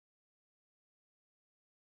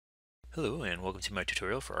Hello and welcome to my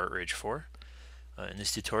tutorial for ArtRage 4. In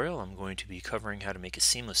this tutorial I'm going to be covering how to make a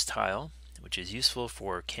seamless tile, which is useful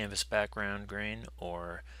for canvas background grain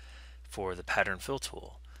or for the pattern fill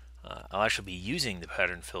tool. I'll actually be using the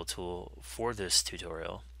pattern fill tool for this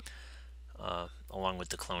tutorial along with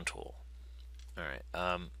the clone tool.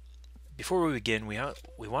 Alright, before we begin we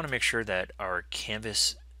want to make sure that our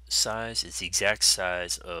canvas size is the exact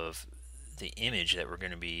size of the image that we're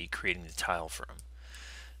going to be creating the tile from.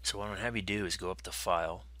 So what I'm going to have you do is go up to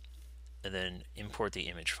File and then import the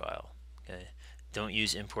image file. Okay, don't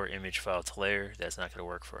use import image file to layer. That's not going to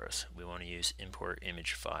work for us. We want to use import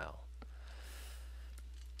image file.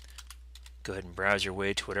 Go ahead and browse your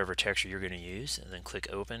way to whatever texture you're going to use and then click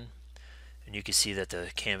open, and you can see that the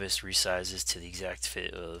canvas resizes to the exact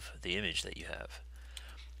fit of the image that you have.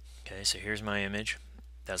 Okay, so here's my image.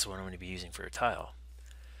 That's what I'm going to be using for a tile.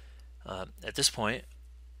 At this point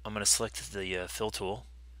I'm going to select the fill tool.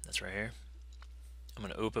 That's right here. I'm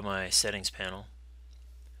going to open my settings panel.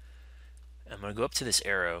 I'm going to go up to this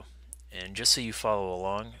arrow, and just so you follow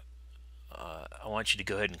along, I want you to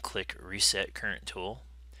go ahead and click Reset Current Tool.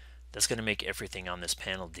 That's going to make everything on this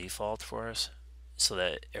panel default for us, so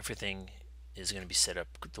that everything is going to be set up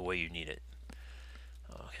the way you need it.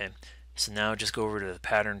 Okay, so now just go over to the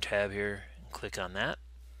Pattern tab here and click on that.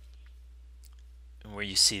 And where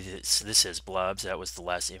you see this says blobs, that was the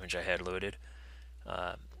last image I had loaded.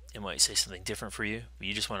 It might say something different for you, but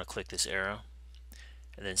you just want to click this arrow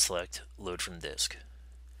and then select Load from Disk.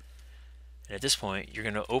 And at this point you're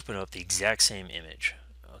going to open up the exact same image.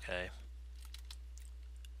 Okay,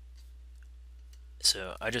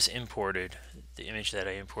 so I just imported the image that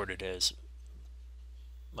I imported as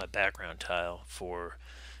my background tile for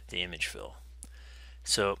the image fill.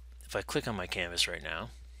 So if I click on my canvas right now,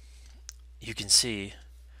 you can see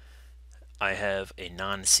I have a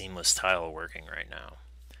non-seamless tile working right now.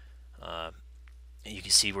 You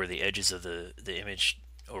can see where the edges of the image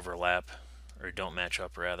overlap, or don't match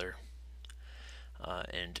up rather,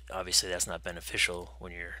 and obviously that's not beneficial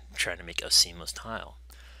when you're trying to make a seamless tile.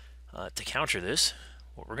 To counter this,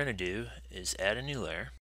 what we're going to do is add a new layer.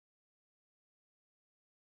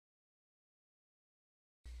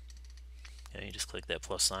 Okay, you just click that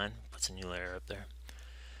plus sign, puts a new layer up there.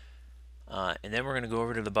 And then we're going to go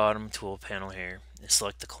over to the bottom tool panel here and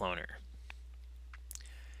select the cloner.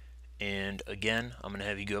 And again, I'm going to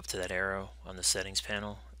have you go up to that arrow on the settings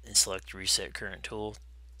panel and select Reset Current Tool,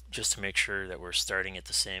 just to make sure that we're starting at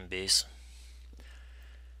the same base.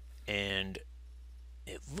 And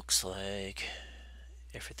it looks like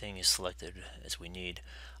everything is selected as we need.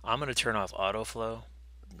 I'm going to turn off autoflow.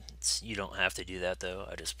 You don't have to do that though,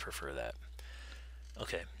 I just prefer that.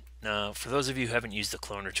 Okay, now for those of you who haven't used the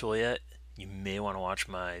cloner tool yet, you may want to watch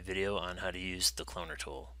my video on how to use the cloner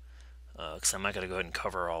tool, because I'm not going to go ahead and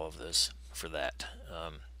cover all of this for that.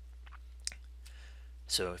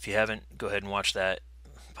 So if you haven't, go ahead and watch that,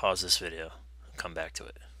 pause this video, come back to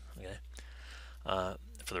it. Okay.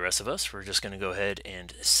 For the rest of us, we're just going to go ahead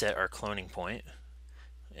and set our cloning point,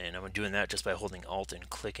 and I'm doing that just by holding Alt and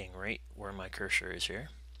clicking right where my cursor is here,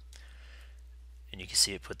 and you can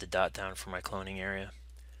see it put the dot down for my cloning area.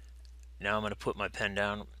 Now I'm going to put my pen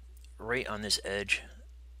down right on this edge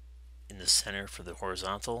in the center for the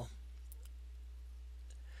horizontal,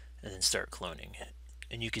 and then start cloning.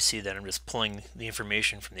 And you can see that I'm just pulling the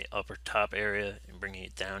information from the upper top area and bringing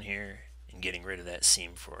it down here and getting rid of that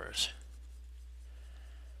seam for us.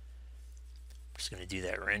 I'm just going to do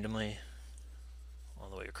that randomly all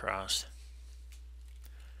the way across.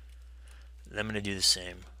 Then I'm going to do the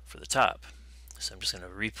same for the top. So I'm just going to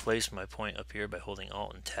replace my point up here by holding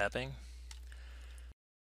Alt and tapping.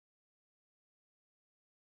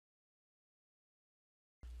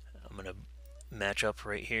 I'm going to match up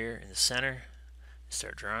right here in the center,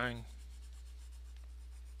 start drawing.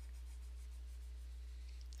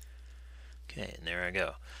 Okay, and there I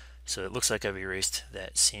go. So it looks like I've erased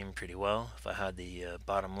that seam pretty well. If I had the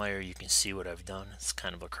bottom layer, you can see what I've done. It's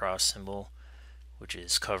kind of a cross symbol, which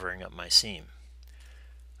is covering up my seam.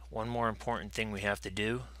 One more important thing we have to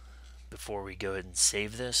do before we go ahead and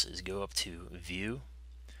save this is go up to View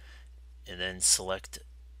and then select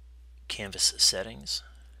Canvas Settings.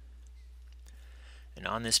 And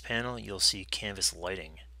on this panel you'll see canvas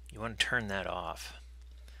lighting. You want to turn that off.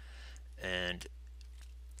 And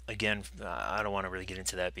again, I don't want to really get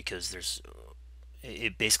into that because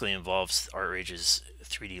it basically involves ArtRage's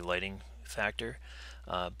 3D lighting factor,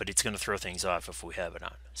 but it's going to throw things off if we have it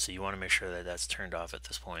on. So you want to make sure that that's turned off at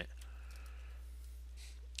this point.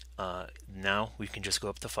 Now we can just go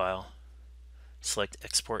up to File, select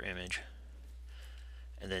Export Image,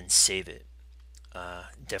 and then save it.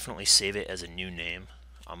 Definitely save it as a new name.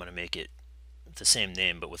 I'm going to make it the same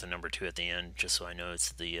name but with a number 2 at the end, just so I know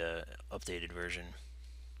it's the updated version.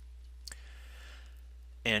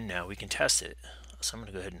 And now we can test it. So I'm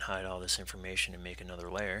going to go ahead and hide all this information and make another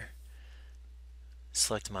layer.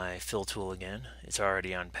 Select my fill tool again. It's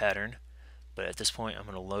already on pattern, but at this point I'm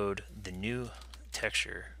going to load the new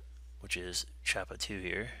texture, which is Chapa 2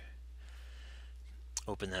 here.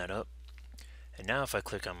 Open that up, and now if I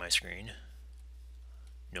click on my screen,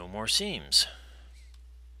 no more seams.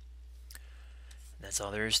 And that's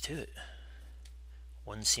all there is to it.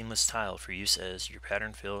 One seamless tile for use as your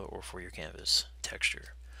pattern fill or for your canvas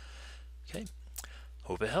texture. Okay,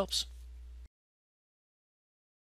 hope it helps.